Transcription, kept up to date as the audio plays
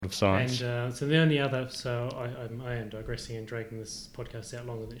of science. And so the only other, so I am digressing and dragging this podcast out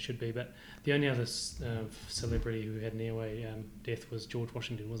longer than it should be, but the only other celebrity who had an airway death was George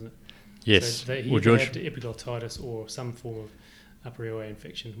Washington, wasn't it? Yes. So he Well, George, had epiglottitis or some form of upper airway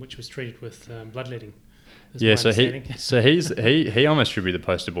infection, which was treated with bloodletting. yeah, so he almost should be the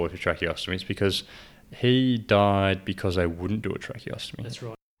poster boy for tracheostomies, because he died because they wouldn't do a tracheostomy. That's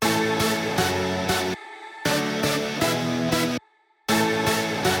right.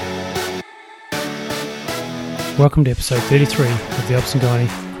 Welcome to episode 33 of the Obs and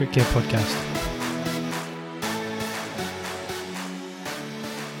Gynae Quick Care Podcast.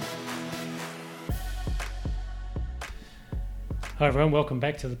 Hi everyone, welcome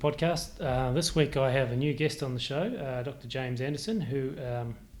back to the podcast. This week I have a new guest on the show, Dr. James Anderson, who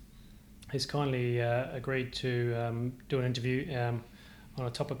has kindly agreed to do an interview on a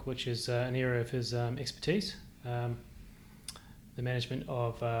topic which is an area of his expertise, the management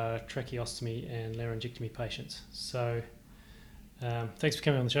of tracheostomy and laryngectomy patients. So thanks for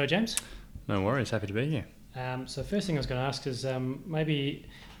coming on the show, James. No worries, happy to be here. So first thing I was going to ask is maybe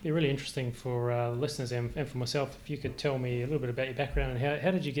it'd be really interesting for the listeners and for myself if you could tell me a little bit about your background and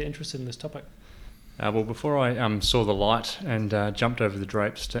how did you get interested in this topic? Well, before I saw the light and jumped over the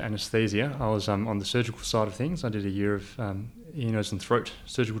drapes to anaesthesia, I was on the surgical side of things. I did a year of ear, nose and throat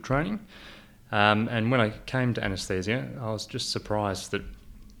surgical training. And when I came to anaesthesia, I was just surprised that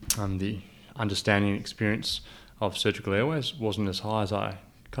the understanding and experience of surgical airways wasn't as high as I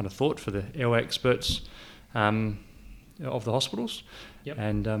kind of thought for the airway experts of the hospitals. Yep.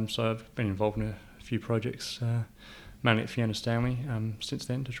 And so I've been involved in a few projects, mainly at Fiona Stanley, since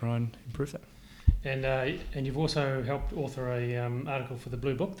then to try and improve that. And you've also helped author a article for the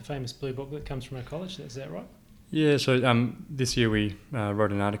Blue Book, the famous Blue Book that comes from our college, is that right? Yeah, so this year we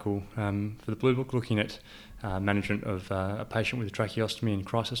wrote an article for the Blue Book looking at management of a patient with a tracheostomy and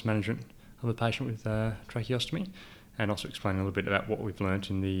crisis management of a patient with tracheostomy, and also explaining a little bit about what we've learnt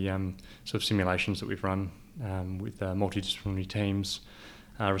in the sort of simulations that we've run with multidisciplinary teams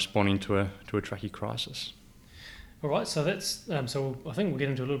responding to a trachea crisis. All right, so that's so I think we'll get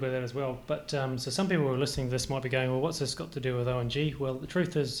into a little bit of that as well. But so some people who are listening to this might be going, well, what's this got to do with O&G? Well, the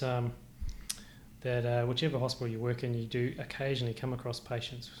truth is that whichever hospital you work in, you do occasionally come across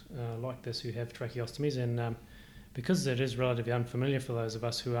patients like this who have tracheostomies, and because it is relatively unfamiliar for those of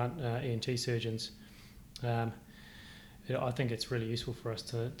us who aren't ENT surgeons, I think it's really useful for us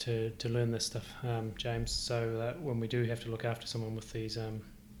to learn this stuff, James, so that when we do have to look after someone with these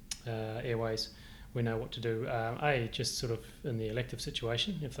airways, we know what to do. Just sort of in the elective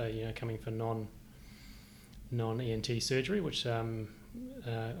situation, if they're coming for non-ENT surgery, which can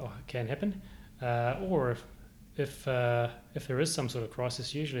happen, or if there is some sort of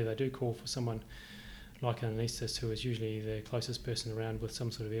crisis, usually they do call for someone like an anaesthetist, who is usually the closest person around with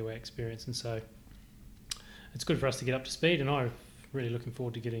some sort of airway experience, and so it's good for us to get up to speed, and I'm really looking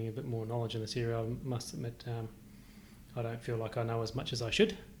forward to getting a bit more knowledge in this area. I must admit, I don't feel like I know as much as I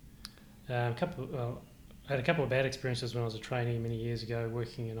should. I had a couple of bad experiences when I was a trainee many years ago,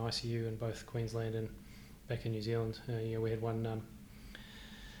 working in ICU in both Queensland and back in New Zealand. We had one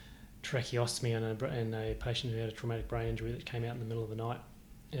tracheostomy and a patient who had a traumatic brain injury that came out in the middle of the night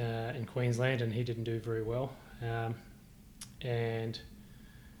in Queensland, and he didn't do very well. And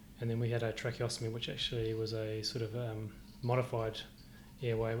then we had a tracheostomy, which actually was a sort of modified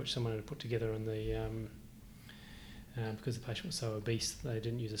airway, which someone had put together in the because the patient was so obese, they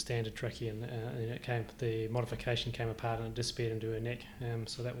didn't use a standard trachea, and the modification came apart and it disappeared into her neck.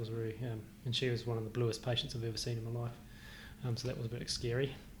 So that was really, and she was one of the bluest patients I've ever seen in my life. So that was a bit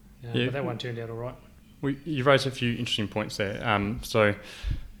scary, but that one turned out all right. You raised a few interesting points there. So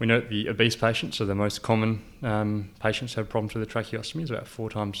we know that the obese patients are the most common patients who have problems with the tracheostomy. It's about 4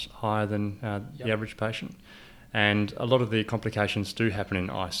 times higher than the average patient. And a lot of the complications do happen in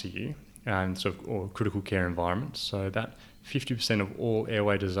ICU or critical care environments. So about 50% of all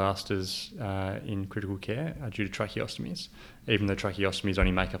airway disasters in critical care are due to tracheostomies, even though tracheostomies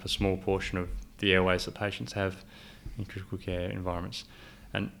only make up a small portion of the airways that patients have in critical care environments.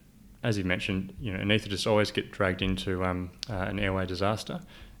 And as you mentioned, anaesthetists always get dragged into an airway disaster,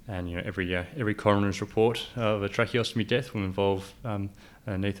 and every coroner's report of a tracheostomy death will involve an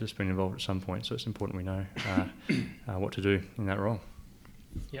anaesthetist being involved at some point. So it's important we know what to do in that role.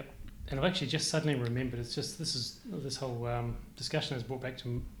 Yep. And I've actually just suddenly remembered. It's just this whole discussion has brought back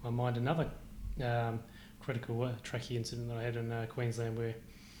to my mind another critical trachea incident that I had in Queensland, where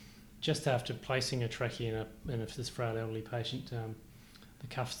just after placing a trachea in this frail elderly patient, the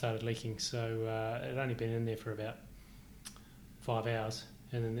cuff started leaking. So it had only been in there for about 5 hours,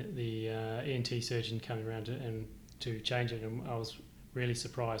 and then the ENT surgeon came around to change it, and I was really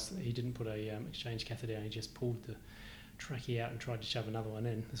surprised that he didn't put a exchange catheter down. He just pulled the trachea out and tried to shove another one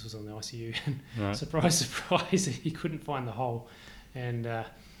in. This was on the ICU. Right. Surprise, he couldn't find the hole. And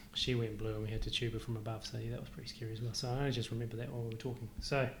she went blue and we had to tube her from above. So yeah, that was pretty scary as well. So I only just remember that while we were talking.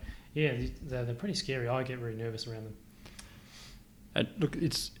 So yeah, they're pretty scary. I get very nervous around them. Look,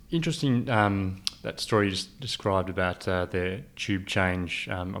 it's interesting that story you just described about the tube change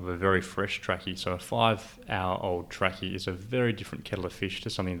of a very fresh trachea. So a 5-hour-old trachea is a very different kettle of fish to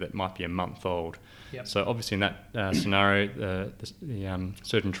something that might be a month old. Yep. So obviously in that scenario, the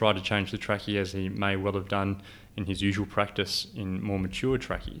surgeon tried to change the trachea as he may well have done in his usual practice in more mature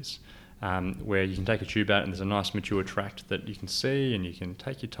tracheas, where you can take a tube out and there's a nice mature tract that you can see and you can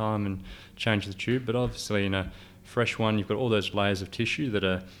take your time and change the tube. But obviously in a fresh one, you've got all those layers of tissue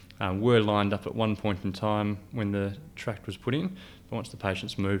that were lined up at one point in time when the tract was put in. But once the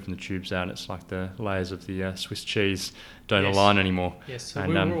patient's moved and the tube's out, it's like the layers of the Swiss cheese don't align anymore. Yes, so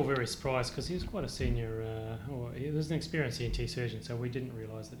we were all very surprised because he was quite a senior, he was an experienced ENT surgeon, so we didn't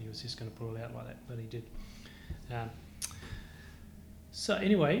realise that he was just going to pull it out like that, but he did. So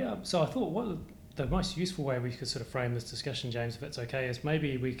anyway, so I thought what the most useful way we could sort of frame this discussion, James, if it's okay, is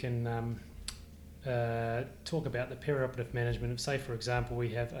maybe we can talk about the perioperative management of, say, for example, we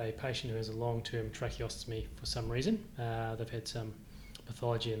have a patient who has a long-term tracheostomy for some reason. They've had some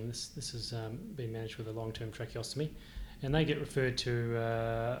pathology and this has been managed with a long-term tracheostomy, and they get referred to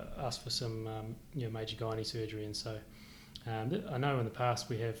us for some major gynae surgery. And so I know in the past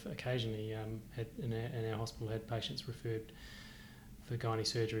we have occasionally had in our hospital had patients referred for gynae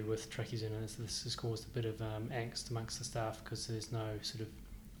surgery with tracheas in, and this has caused a bit of angst amongst the staff because there's no sort of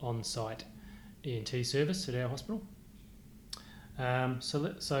on-site ENT service at our hospital.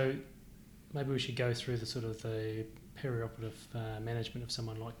 So maybe we should go through the sort of the perioperative management of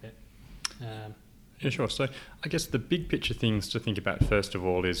someone like that. Yeah, sure. So I guess the big picture things to think about first of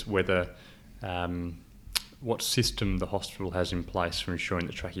all is whether what system the hospital has in place for ensuring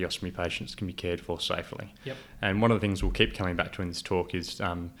that tracheostomy patients can be cared for safely. Yep. And one of the things we'll keep coming back to in this talk is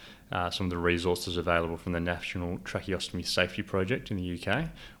some of the resources available from the National Tracheostomy Safety Project in the UK,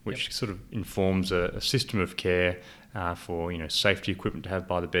 which sort of informs a system of care for safety equipment to have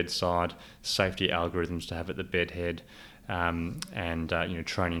by the bedside, safety algorithms to have at the bed head, and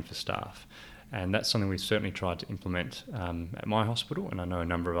training for staff. And that's something we've certainly tried to implement at my hospital, and I know a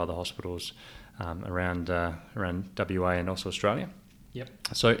number of other hospitals around WA and also Australia. Yep.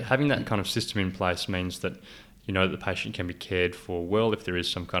 So having that kind of system in place means that the patient can be cared for well if there is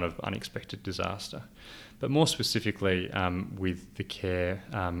some kind of unexpected disaster. But more specifically with the care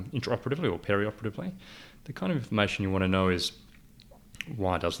intraoperatively or perioperatively, the kind of information you want to know is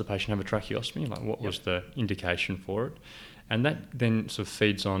why does the patient have a tracheostomy? Like what was the indication for it? And that then sort of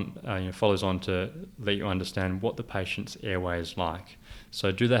feeds on, follows on to let you understand what the patient's airway is like.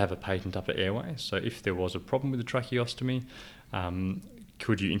 So do they have a patent upper airway? So if there was a problem with the tracheostomy,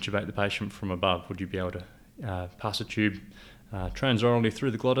 could you intubate the patient from above? Would you be able to pass a tube transorally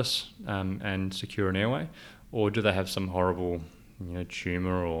through the glottis and secure an airway? Or do they have some horrible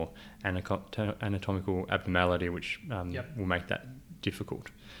tumour or anatomical abnormality which will make that difficult?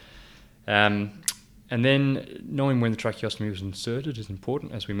 And then knowing when the tracheostomy was inserted is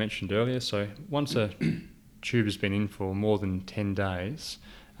important, as we mentioned earlier. So once a tube has been in for more than 10 days,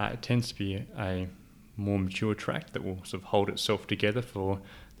 it tends to be a more mature tract that will sort of hold itself together for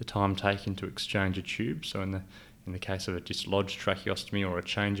the time taken to exchange a tube. So in the case of a dislodged tracheostomy or a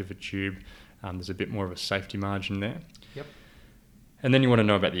change of a tube, there's a bit more of a safety margin there. Yep. And then you want to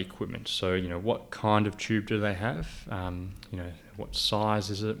know about the equipment. So, what kind of tube do they have? What size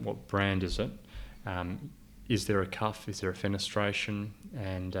is it? What brand is it? Is there a cuff? Is there a fenestration?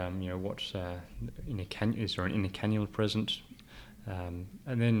 And is there an inner cannula present? And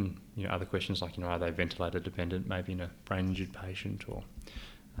then other questions like are they ventilator dependent? Maybe in a brain injured patient or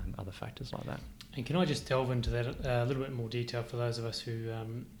other factors like that. And can I just delve into that a little bit more detail for those of us who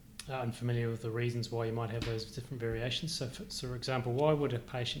are unfamiliar with the reasons why you might have those different variations? So, for example, why would a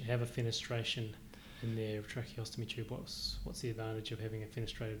patient have a fenestration in their tracheostomy tube? What's the advantage of having a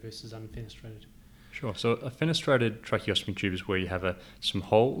fenestrated versus unfenestrated? Sure. So a fenestrated tracheostomy tube is where you have some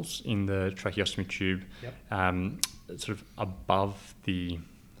holes in the tracheostomy tube, sort of above the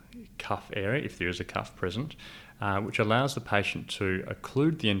cuff area, if there is a cuff present, which allows the patient to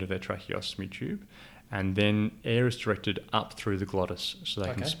occlude the end of their tracheostomy tube, and then air is directed up through the glottis so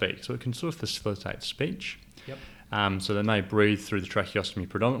they can speak. So it can sort of facilitate speech. Yep. So they may breathe through the tracheostomy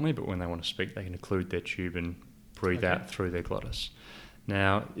predominantly, but when they want to speak, they can occlude their tube and breathe out through their glottis.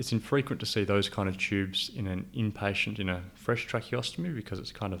 Now, it's infrequent to see those kind of tubes in an inpatient in a fresh tracheostomy because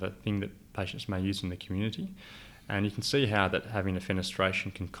it's kind of a thing that patients may use in the community. And you can see how that having a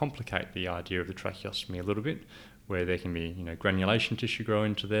fenestration can complicate the idea of the tracheostomy a little bit, where there can be granulation tissue grow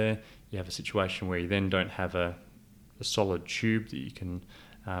into there. You have a situation where you then don't have a solid tube that you can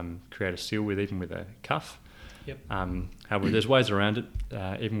create a seal with, even with a cuff. Yep. However, there's ways around it.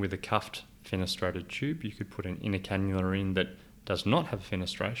 Even with a cuffed fenestrated tube, you could put an inner cannula in that does not have a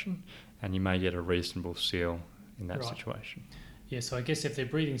fenestration, and you may get a reasonable seal in that situation. Yeah, so I guess if they're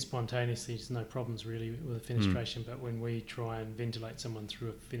breathing spontaneously, there's no problems really with a fenestration, but when we try and ventilate someone through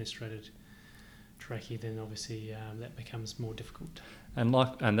a fenestrated trachea, then obviously that becomes more difficult. And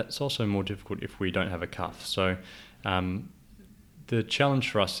that's also more difficult if we don't have a cuff. So the challenge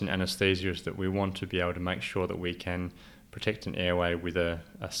for us in anaesthesia is that we want to be able to make sure that we can protect an airway with a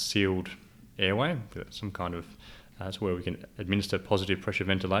sealed airway, with some kind of so where we can administer positive pressure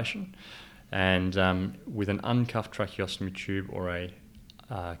ventilation. And with an uncuffed tracheostomy tube or a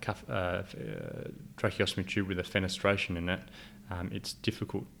tracheostomy tube with a fenestration in it, it's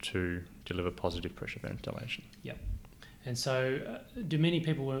difficult to deliver positive pressure ventilation. Yep. And so, do many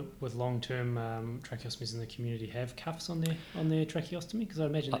people with long-term tracheostomies in the community have cuffs on their tracheostomy? Because I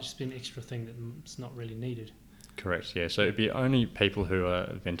imagine that's just been an extra thing that's not really needed. Correct, yeah. So it'd be only people who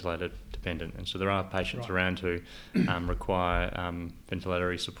are ventilator dependent, and so there are patients around who require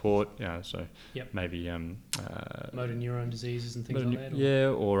ventilatory support. Maybe motor neuron diseases and things like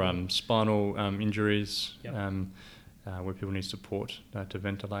that. Or spinal injuries, where people need support to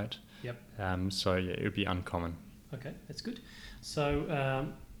ventilate. Yep. It would be uncommon. Okay, that's good. So,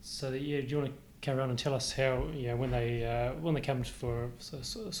 do you want to carry on and tell us how when they come for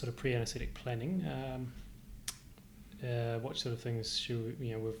sort of pre-anaesthetic planning? What sort of things should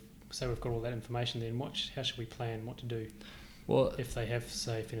we've got all that information, then how should we plan what to do if they have,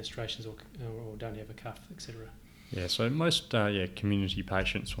 say, fenestrations or don't have a cuff, etc.? Yeah, so most community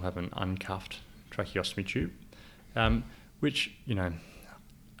patients will have an uncuffed tracheostomy tube, which I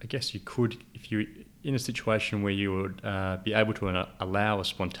guess you could, if you in a situation where you would be able to allow a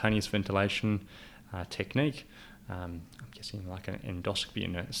spontaneous ventilation technique. I'm guessing like an endoscopy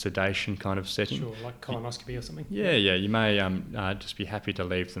in a sedation kind of setting. Sure, like colonoscopy or something. Yeah. You may just be happy to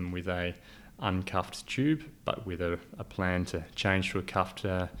leave them with a uncuffed tube, but with a plan to change to a cuffed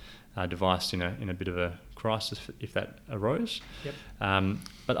device in a bit of a crisis if that arose. Yep.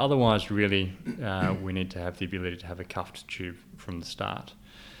 But otherwise, really, we need to have the ability to have a cuffed tube from the start.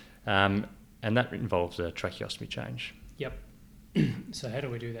 And that involves a tracheostomy change. Yep. So how do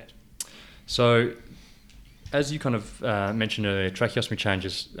we do that? So, as you kind of mentioned earlier, tracheostomy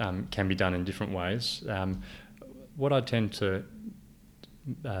changes can be done in different ways. What I tend to,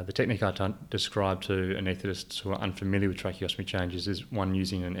 the technique I describe to anaesthetists who are unfamiliar with tracheostomy changes is one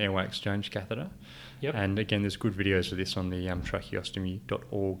using an airway exchange catheter. Yep. And again, there's good videos of this on the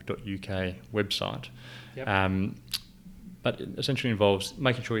tracheostomy.org.uk website. Yep. But it essentially involves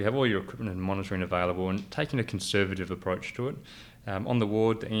making sure you have all your equipment and monitoring available and taking a conservative approach to it. On the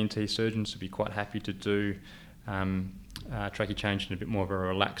ward, the ENT surgeons would be quite happy to do trachea change in a bit more of a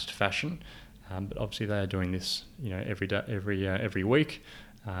relaxed fashion, but obviously they are doing this, every day, every week,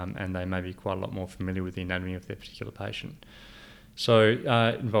 and they may be quite a lot more familiar with the anatomy of their particular patient. So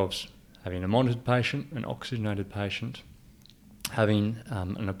it involves having a monitored patient, an oxygenated patient, having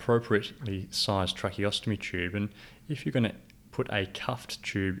an appropriately sized tracheostomy tube, and if you're going to put a cuffed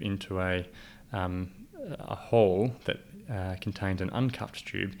tube into a hole that contains an uncuffed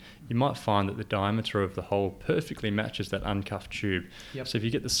tube, you might find that the diameter of the hole perfectly matches that uncuffed tube. Yep. So if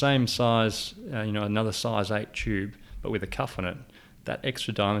you get the same size, another size 8 tube, but with a cuff on it, that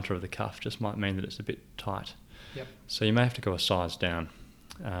extra diameter of the cuff just might mean that it's a bit tight. Yep. So you may have to go a size down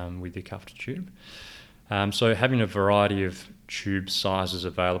with your cuffed tube. So having a variety of tube sizes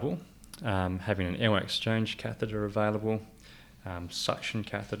available, having an airway exchange catheter available, suction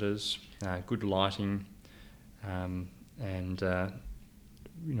catheters, good lighting, and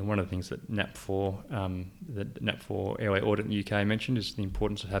one of the things that NAP4, the NAP4 Airway Audit in the UK mentioned is the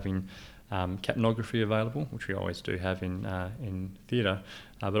importance of having capnography available, which we always do have in theatre,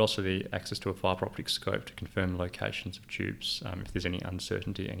 but also the access to a fibre optic scope to confirm locations of tubes if there's any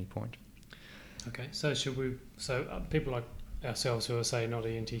uncertainty at any point. Okay, so people like ourselves who are, say, not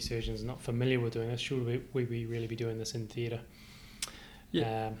ENT surgeons, not familiar with doing this, should we really be doing this in theatre?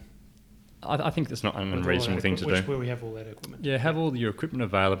 Yeah. I think that's not an unreasonable thing to do. Where we have all that equipment. Yeah, have all your equipment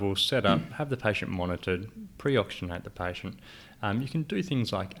available, set up, have the patient monitored, pre-oxygenate the patient. You can do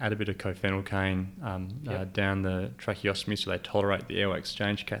things like add a bit of cofenolcaine down the tracheostomy so they tolerate the airway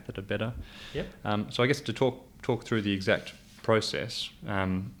exchange catheter better. Yep. So I guess to talk through the exact process,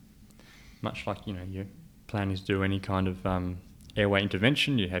 much like your plan is to do any kind of airway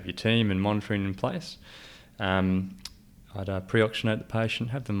intervention, you have your team and monitoring in place. I'd pre-oxygenate the patient,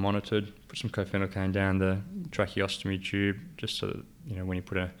 have them monitored, put some cofenocaine down the tracheostomy tube, just so that when you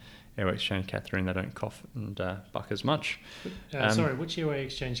put a airway exchange catheter in, they don't cough and buck as much. Sorry, which airway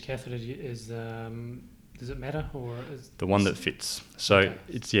exchange catheter is? Does it matter, or the one that fits? So okay.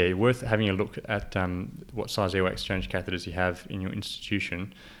 It's worth having a look at what size airway exchange catheters you have in your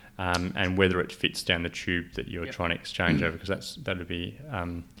institution, and whether it fits down the tube that you're trying to exchange over, because that'd be.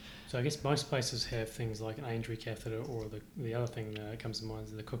 So I guess most places have things like an Aintree catheter, or the other thing that comes to mind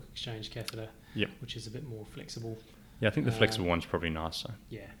is the Cook exchange catheter, which is a bit more flexible. Yeah, I think the flexible one's probably nicer.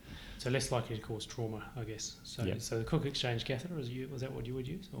 Yeah, so less likely to cause trauma, I guess. So the Cook exchange catheter, was that what you would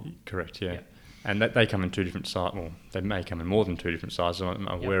use? Or? Correct, yeah. And they come in two different sizes, well, they may come in more than two different sizes. I'm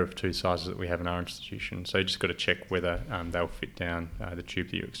aware of two sizes that we have in our institution. So you just got to check whether they'll fit down the tube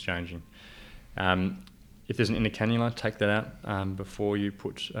that you're exchanging. If there's an intercannula, take that out before you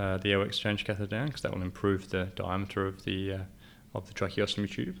put the airway exchange catheter down, because that will improve the diameter of the tracheostomy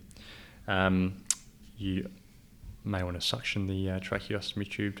tube. You may want to suction the tracheostomy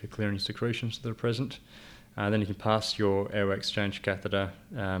tube to clear any secretions that are present. Then you can pass your airway exchange catheter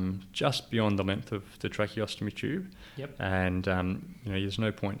just beyond the length of the tracheostomy tube. Yep. And there's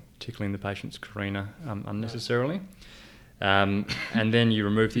no point tickling the patient's carina unnecessarily. And then you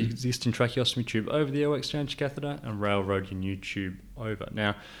remove the existing tracheostomy tube over the airway exchange catheter and railroad your new tube over.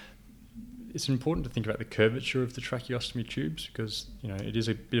 Now, it's important to think about the curvature of the tracheostomy tubes, because it is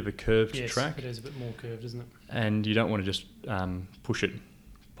a bit of a curved track. It is a bit more curved, isn't it? And you don't want to just push it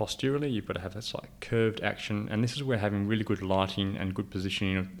posteriorly. You've got to have this curved action, and this is where having really good lighting and good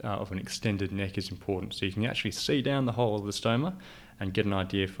positioning of an extended neck is important, so you can actually see down the whole of the stoma and get an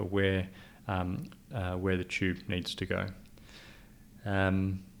idea for where the tube needs to go.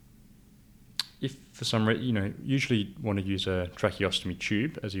 If for some reason, usually want to use a tracheostomy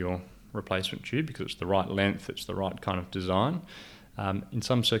tube as your replacement tube, because it's the right length, it's the right kind of design. In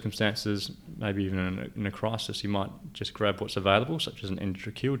some circumstances, maybe even in a crisis, you might just grab what's available, such as an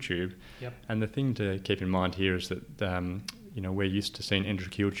endotracheal tube. Yep. And the thing to keep in mind here is that we're used to seeing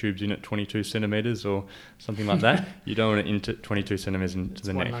endotracheal tubes in at 22 centimetres or something like that. You don't want to enter 22 centimetres into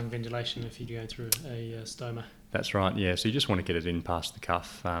the neck. It's one lung ventilation if you're going through a stoma. That's right, yeah. So you just want to get it in past the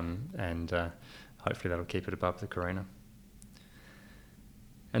cuff, and hopefully that'll keep it above the carina.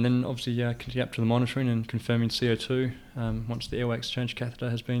 And then obviously continue up to the monitoring and confirming CO2 once the airway exchange catheter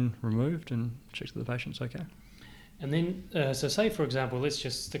has been removed, and check that the patient's okay. And then, so say for example, let's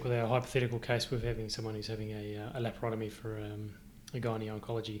just stick with our hypothetical case with having someone who's having a laparotomy for a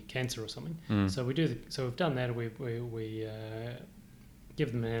gynae-oncology cancer or something. So we've done that. We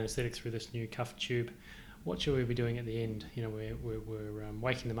give them an anaesthetic through this new cuff tube. What should we be doing at the end? We're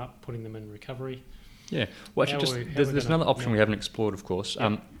waking them up, putting them in recovery. Yeah, well, actually, there's another option we haven't explored, of course.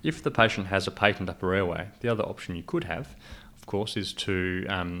 If the patient has a patent upper airway, the other option you could have, of course, is to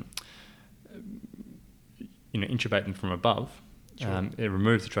intubate them from above. Sure.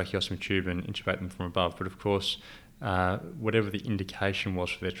 Remove the tracheostomy tube and intubate them from above. But of course, whatever the indication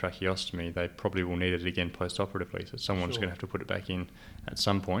was for their tracheostomy, they probably will need it again post-operatively. So someone's going to have to put it back in at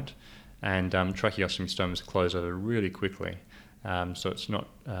some point. And tracheostomy stomas close over really quickly. So it's not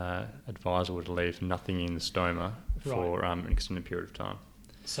advisable to leave nothing in the stoma for an extended period of time.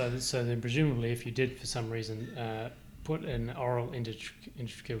 So then presumably if you did for some reason put an oral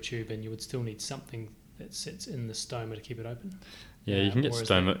endotracheal tube in, you would still need something that sits in the stoma to keep it open? Yeah, you can get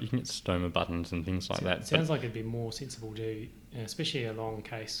stoma buttons and things like that. It sounds like it'd be more sensible to, especially a long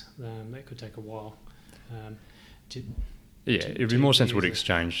case, that could take a while. It'd be more sensible to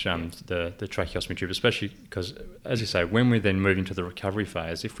exchange the tracheostomy tube, especially because, as you say, when we're then moving to the recovery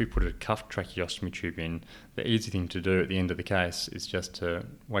phase, if we put a cuffed tracheostomy tube in, the easy thing to do at the end of the case is just to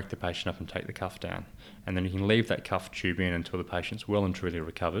wake the patient up and take the cuff down. And then you can leave that cuffed tube in until the patient's well and truly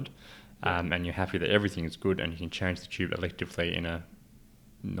recovered, and you're happy that everything is good, and you can change the tube electively in a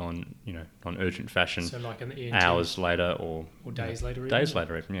non-urgent fashion, so like an ENT, hours later or days later. Days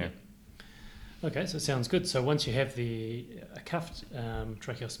later even, yeah. Okay, so it sounds good. So once you have a cuffed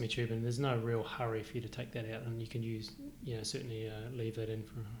tracheostomy tube, and there's no real hurry for you to take that out, and you can use, certainly leave that in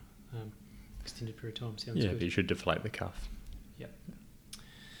for extended period of time. Sounds good. But you should deflate the cuff. Yep.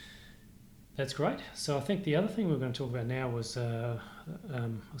 That's great. So I think the other thing we're going to talk about now was I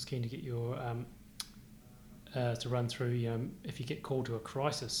was keen to get your to run through if you get called to a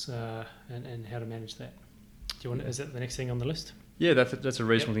crisis and how to manage that. Do you want? Is that the next thing on the list? Yeah, that's a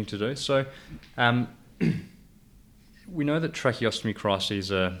reasonable thing to do. So we know that tracheostomy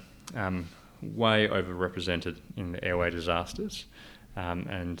crises are way overrepresented in the airway disasters,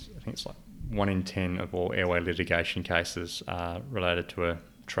 and I think it's like 1 in 10 of all airway litigation cases are related to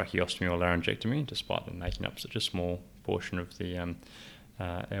tracheostomy or laryngectomy, despite them making up such a small portion of the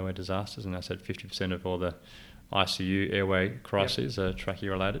airway disasters. And I said 50% of all the ICU airway crises are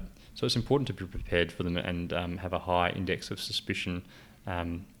trachea-related. So it's important to be prepared for them and have a high index of suspicion.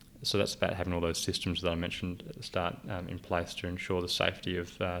 So that's about having all those systems that I mentioned at the start in place to ensure the safety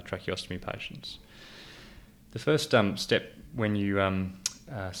of tracheostomy patients. The first step when you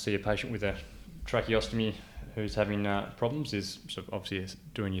see a patient with a tracheostomy who's having problems is sort of obviously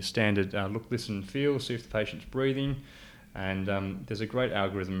doing your standard look, listen, feel, see if the patient's breathing. And there's a great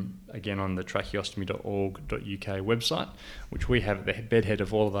algorithm, again, on the tracheostomy.org.uk website, which we have at the bedhead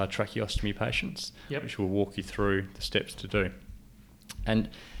of all of our tracheostomy patients, which will walk you through the steps to do. And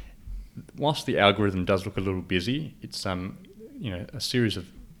whilst the algorithm does look a little busy, it's a series of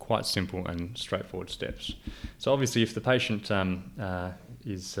quite simple and straightforward steps. So obviously, if the patient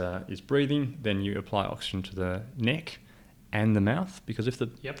is breathing, then you apply oxygen to the neck and the mouth, because if the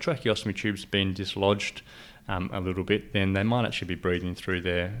tracheostomy tube's been dislodged a little bit, then they might actually be breathing through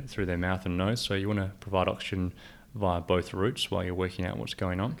their mouth and nose. So you want to provide oxygen via both routes while you're working out what's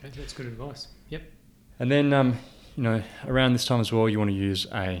going on. Okay, that's good advice. Yep. And then around this time as well, you want to use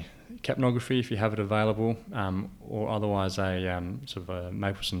a capnography if you have it available, or otherwise a sort of a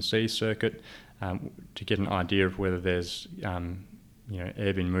Mapleson C circuit to get an idea of whether there's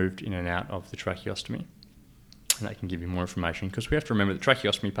air being moved in and out of the tracheostomy. And that can give you more information, because we have to remember that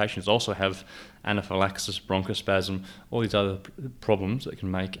tracheostomy patients also have anaphylaxis, bronchospasm, all these other problems that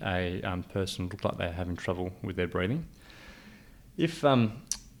can make a person look like they're having trouble with their breathing. If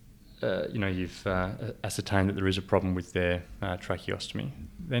you've ascertained that there is a problem with their tracheostomy,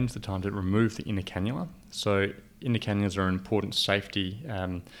 then it's the time to remove the inner cannula. So inner cannulas are an important safety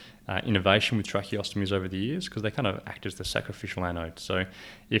innovation with tracheostomies over the years, because they kind of act as the sacrificial anode. So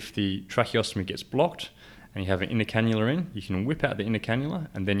if the tracheostomy gets blocked and you have an inner cannula in, you can whip out the inner cannula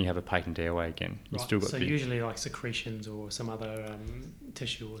and then you have a patent airway again. You've still got so usually like secretions or some other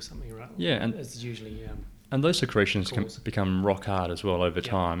tissue or something, right? Yeah, and it's usually... and those secretions can become rock hard as well over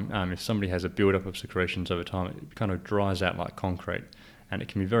time. If somebody has a build-up of secretions over time, it kind of dries out like concrete, and it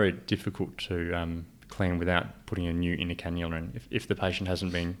can be very difficult to clean without putting a new inner cannula in if the patient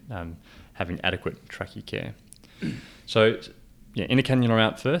hasn't been having adequate trachea care. So, inner cannula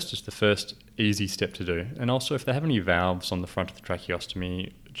out first is the first easy step to do. And also, if they have any valves on the front of the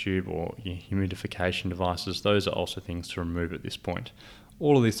tracheostomy tube or humidification devices, those are also things to remove at this point.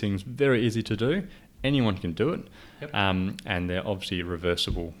 All of these things, very easy to do. Anyone can do it, and they're obviously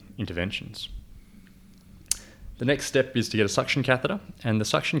reversible interventions. The next step is to get a suction catheter, and the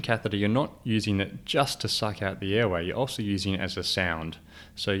suction catheter, you're not using it just to suck out the airway, you're also using it as a sound.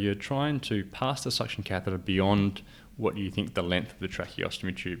 So you're trying to pass the suction catheter beyond what you think the length of the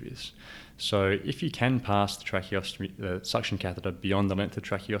tracheostomy tube is. So if you can pass the suction catheter beyond the length of the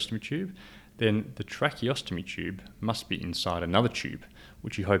tracheostomy tube, then the tracheostomy tube must be inside another tube,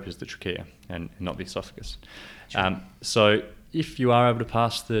 which you hope is the trachea and not the esophagus. Sure. So if you are able to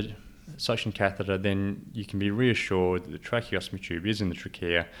pass the suction catheter, then you can be reassured that the tracheostomy tube is in the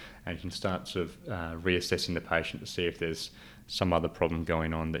trachea, and you can start sort of reassessing the patient to see if there's some other problem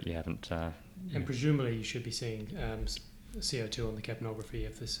going on that you haven't... and presumably you should be seeing CO2 on the capnography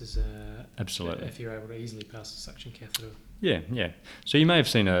if this is... Absolutely. If you're able to easily pass the suction catheter. Yeah. So you may have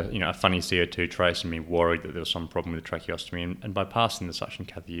seen a funny CO2 trace and be worried that there was some problem with the tracheostomy, and by passing the suction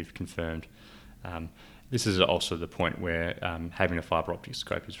catheter, you've confirmed. This is also the point where having a fibre optic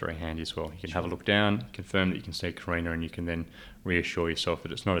scope is very handy as well. You can have a look down, confirm that you can see a carina, and you can then reassure yourself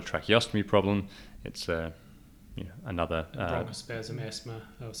that it's not a tracheostomy problem, it's another... bronchospasm, asthma,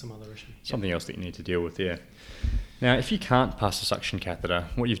 or some other issue. Something else that you need to deal with, yeah. Now, if you can't pass the suction catheter,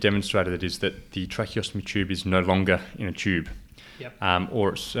 what you've demonstrated is that the tracheostomy tube is no longer in a tube, or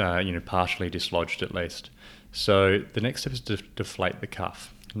it's partially dislodged at least. So the next step is to deflate the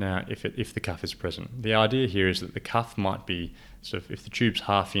cuff. Now, if the cuff is present, the idea here is that the cuff might be if the tube's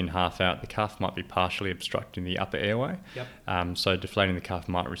half in, half out, the cuff might be partially obstructing the upper airway. So deflating the cuff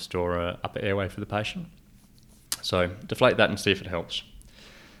might restore an upper airway for the patient. So deflate that and see if it helps.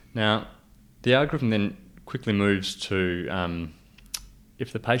 Now, the algorithm then quickly moves to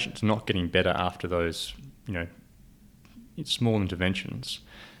if the patient's not getting better after those, small interventions,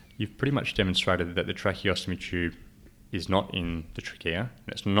 you've pretty much demonstrated that the tracheostomy tube is not in the trachea,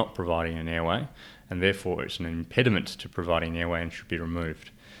 and it's not providing an airway, and therefore it's an impediment to providing an airway and should be removed.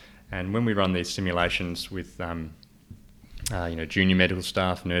 And when we run these simulations with junior medical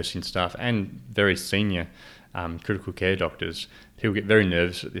staff, nursing staff, and very senior critical care doctors, people get very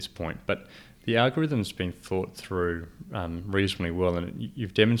nervous at this point. But the algorithm's been thought through reasonably well, and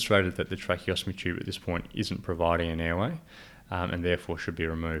you've demonstrated that the tracheostomy tube at this point isn't providing an airway. and therefore should be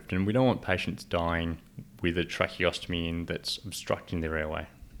removed. And we don't want patients dying with a tracheostomy in that's obstructing their airway.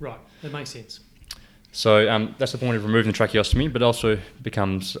 Right, that makes sense. So that's the point of removing the tracheostomy, but also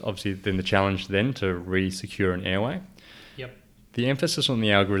becomes obviously then the challenge then to re-secure an airway. Yep. The emphasis on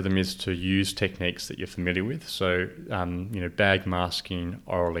the algorithm is to use techniques that you're familiar with. So, bag masking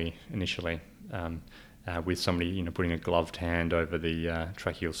orally initially with somebody, putting a gloved hand over the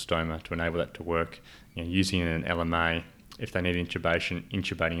tracheal stoma to enable that to work. Using an LMA if they need intubation,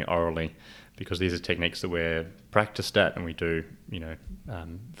 intubating it orally, because these are techniques that we're practiced at and we do,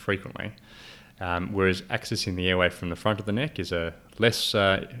 frequently. Whereas accessing the airway from the front of the neck is a less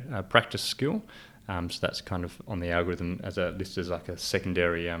practiced skill. So that's kind of on the algorithm listed as like a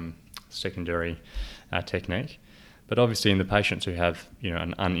secondary technique. But obviously in the patients who have,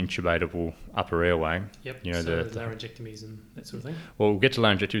 an unintubatable upper airway, yep. So the laryngectomies and that sort of thing. Well, we'll get to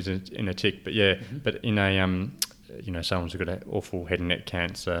laryngectomies in a tick, but yeah, but in a, someone's got an awful head and neck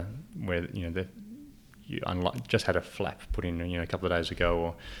cancer where, you just had a flap put in, a couple of days ago,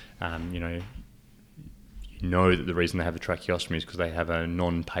 or, that the reason they have a tracheostomy is because they have a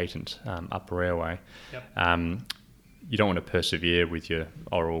non-patent upper airway. Yep. You don't want to persevere with your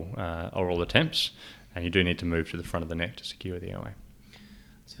oral attempts, and you do need to move to the front of the neck to secure the airway.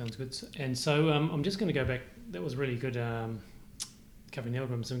 Sounds good. And so I'm just going to go back. That was really good covering the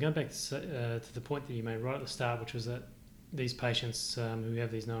algorithm. So I'm going back to the point that you made right at the start, which was that these patients who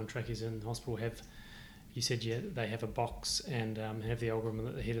have these known tracheas in the hospital you said they have a box and have the algorithm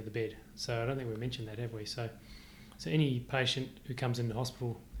at the head of the bed. So I don't think we mentioned that, have we? So any patient who comes into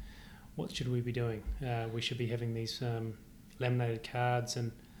hospital, what should we be doing? We should be having these laminated cards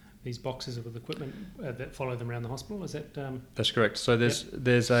and these boxes with equipment that follow them around the hospital. Is that? That's correct. So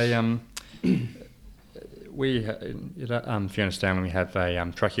there's a if you understand, we have a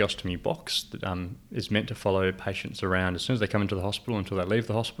tracheostomy box that is meant to follow patients around as soon as they come into the hospital until they leave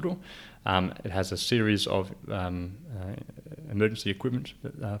the hospital. It has a series of emergency equipment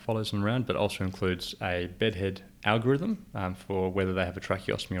that follows them around, but also includes a bedhead algorithm for whether they have a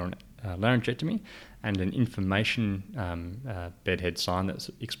tracheostomy or a laryngectomy, and an information bedhead sign that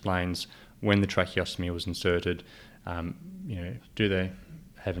explains when the tracheostomy was inserted. Do they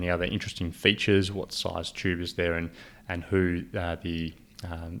have any other interesting features, what size tube is there, and who the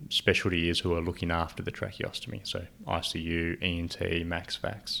specialty is who are looking after the tracheostomy, so ICU, ENT, Max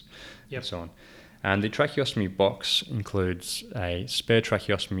Vax, and so on. And the tracheostomy box includes a spare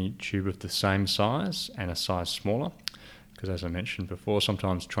tracheostomy tube of the same size and a size smaller, because as I mentioned before,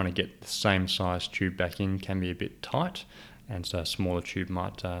 sometimes trying to get the same size tube back in can be a bit tight, and so a smaller tube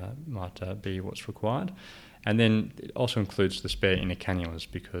might be what's required. And then it also includes the spare inner cannulas,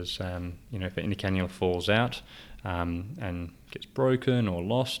 because if the inner cannula falls out and gets broken or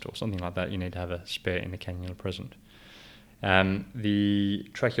lost or something like that, you need to have a spare inner cannula present. The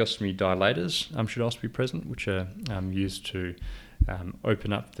tracheostomy dilators should also be present, which are used to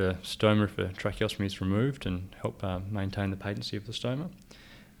open up the stoma if a tracheostomy is removed and help maintain the patency of the stoma.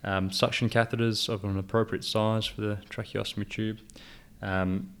 Suction catheters of an appropriate size for the tracheostomy tube.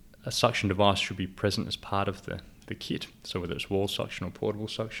 A suction device should be present as part of the kit, so whether it's wall suction or portable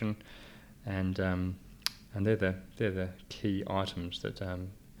suction, and they're the key items that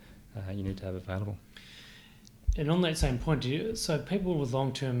you need to have available. And on that same point, so people with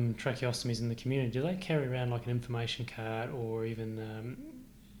long-term tracheostomies in the community, do they carry around like an information card or even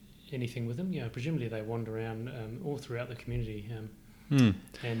anything with them? Presumably they wander around all throughout the community. And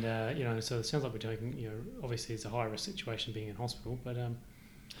so it sounds like we're taking, obviously it's a high-risk situation being in hospital, but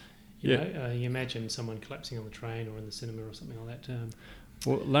you imagine someone collapsing on the train or in the cinema or something like that.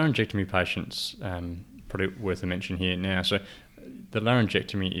 Well, laryngectomy patients, probably worth a mention here now. So the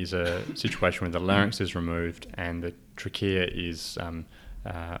laryngectomy is a situation where the larynx is removed and the trachea is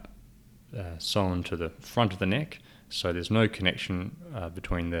sewn to the front of the neck, so there's no connection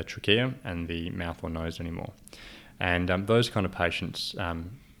between the trachea and the mouth or nose anymore. And those kind of patients,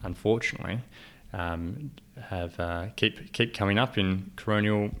 unfortunately, have keep coming up in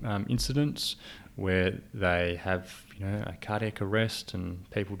coronial incidents where they have a cardiac arrest and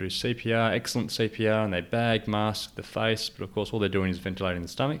people do CPR, excellent CPR, and they bag mask the face, but of course all they're doing is ventilating the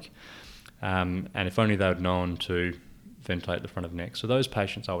stomach. And if only they had known to ventilate the front of the neck. So those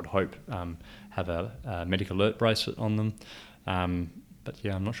patients, I would hope, have a medical alert bracelet on them. But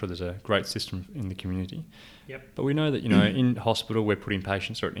I'm not sure there's a great system in the community. Yep. But we know that in hospital we're putting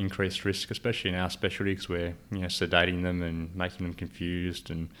patients at increased risk, especially in our specialty, because we're sedating them and making them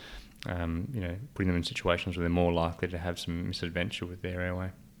confused and putting them in situations where they're more likely to have some misadventure with their airway.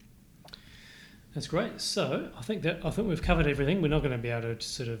 That's great. So I think we've covered everything. We're not going to be able to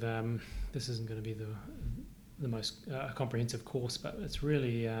sort of this isn't going to be most comprehensive course, but it's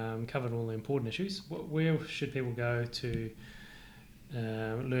really covered all the important issues. Where should people go to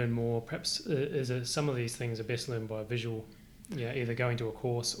learn more? Perhaps some of these things are best learned by visual, either going to a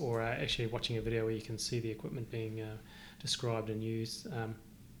course or actually watching a video where you can see the equipment being described and used.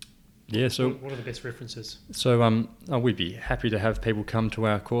 So what are the best references? So we'd be happy to have people come to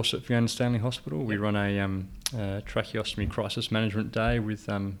our course at Fiona Stanley Hospital. Yep. We run a tracheostomy crisis management day with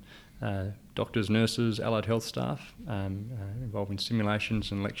doctors, nurses, allied health staff, involving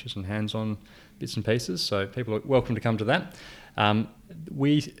simulations and lectures and hands-on bits and pieces. So people are welcome to come to that.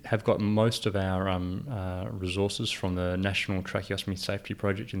 We have got most of our resources from the National Tracheostomy Safety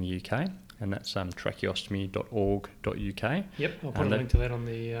Project in the UK, and that's tracheostomy.org.uk. Yep, I'll put a link to that on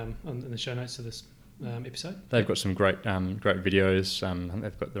the show notes of this episode. They've got some great videos.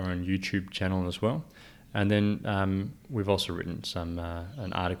 They've got their own YouTube channel as well. And then we've also written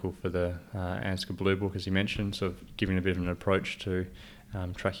an article for the Ansgar Blue Book, as you mentioned, sort of giving a bit of an approach to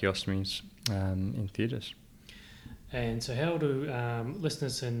tracheostomies in theatres. And so how do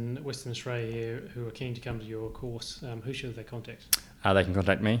listeners in Western Australia here who are keen to come to your course, who should they contact? They can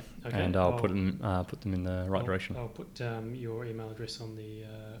contact me, okay. and I'll put them in the right direction. I'll put your email address on the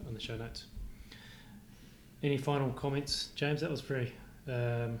show notes. Any final comments, James? That was very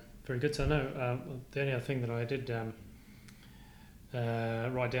good. So no, the only other thing that I did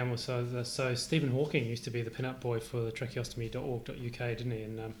write down was so Stephen Hawking used to be the pin-up boy for the tracheostomy.org.uk, didn't he?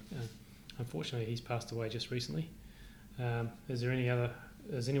 And unfortunately, he's passed away just recently. Is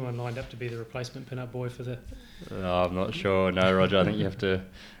anyone lined up to be the replacement pin-up boy for the? I'm not sure. No, Roger. I think you have to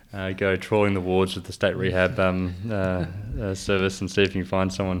go trawling the wards with the state rehab service and see if you can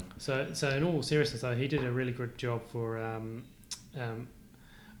find someone. So in all seriousness, though, he did a really good job for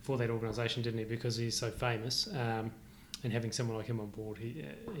that organisation, didn't he? Because he's so famous, and having someone like him on board,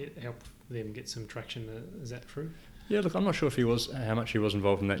 it helped them get some traction. Is that true? Yeah, look, I'm not sure if how much he was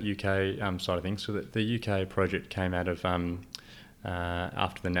involved in that UK side of things. So the UK project came out of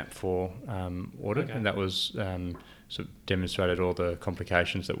after the NAP4 audit, okay. And that was sort of demonstrated all the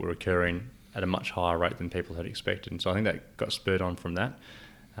complications that were occurring at a much higher rate than people had expected. And so I think that got spurred on from that.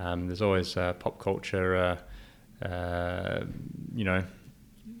 There's always pop culture,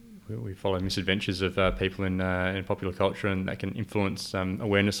 we follow misadventures of people in popular culture, and that can influence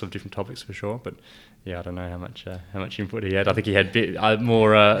awareness of different topics for sure. But yeah, I don't know how much input he had. I think he had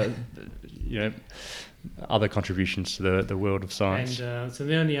more, other contributions to the world of science. And so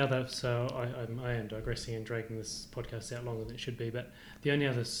the only other, I am digressing and dragging this podcast out longer than it should be, but the only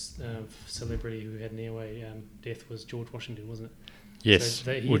other celebrity who had an airway death was George Washington, wasn't it? Yes.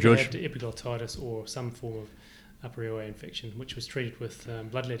 So he had epiglottitis or some form of upper airway infection, which was treated with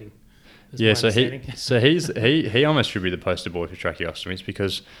bloodletting. Yeah, so he almost should be the poster boy for tracheostomies,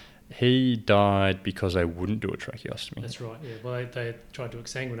 because he died because they wouldn't do a tracheostomy. That's right. Yeah. Well, they tried to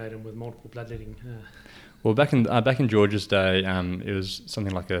exsanguinate him with multiple bloodletting. Well, back in George's day, it was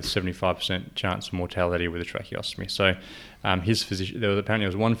something like a 75% chance of mortality with a tracheostomy. So his physician, there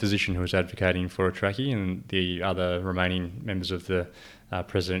was one physician who was advocating for a trache, and the other remaining members of the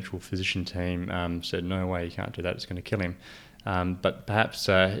presidential physician team said, no way, you can't do that, it's going to kill him. But perhaps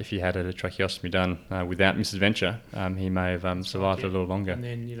if he had a tracheostomy done without misadventure, he may have survived a little longer. And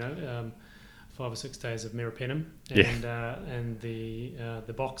then 5 or 6 days of meropenem and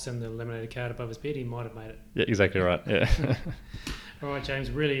the box and the laminated card above his bed, he might have made it. Yeah, exactly right. Yeah. All right, James,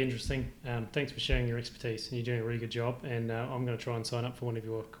 really interesting. Thanks for sharing your expertise, and you're doing a really good job. And I'm going to try and sign up for one of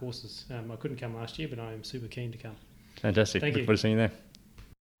your courses. I couldn't come last year, but I am super keen to come. Fantastic. Look forward to seeing you there.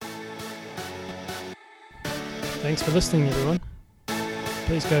 Thanks for listening, everyone.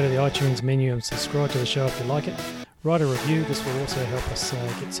 Please go to the iTunes menu and subscribe to the show if you like it. Write a review. This will also help us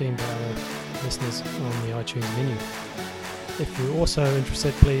get seen by our listeners on the iTunes menu. If you're also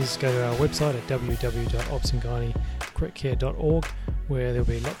interested, please go to our website at www.obsandgynaecritcare.org, where there'll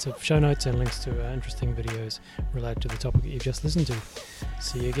be lots of show notes and links to interesting videos related to the topic that you've just listened to.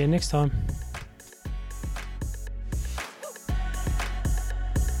 See you again next time.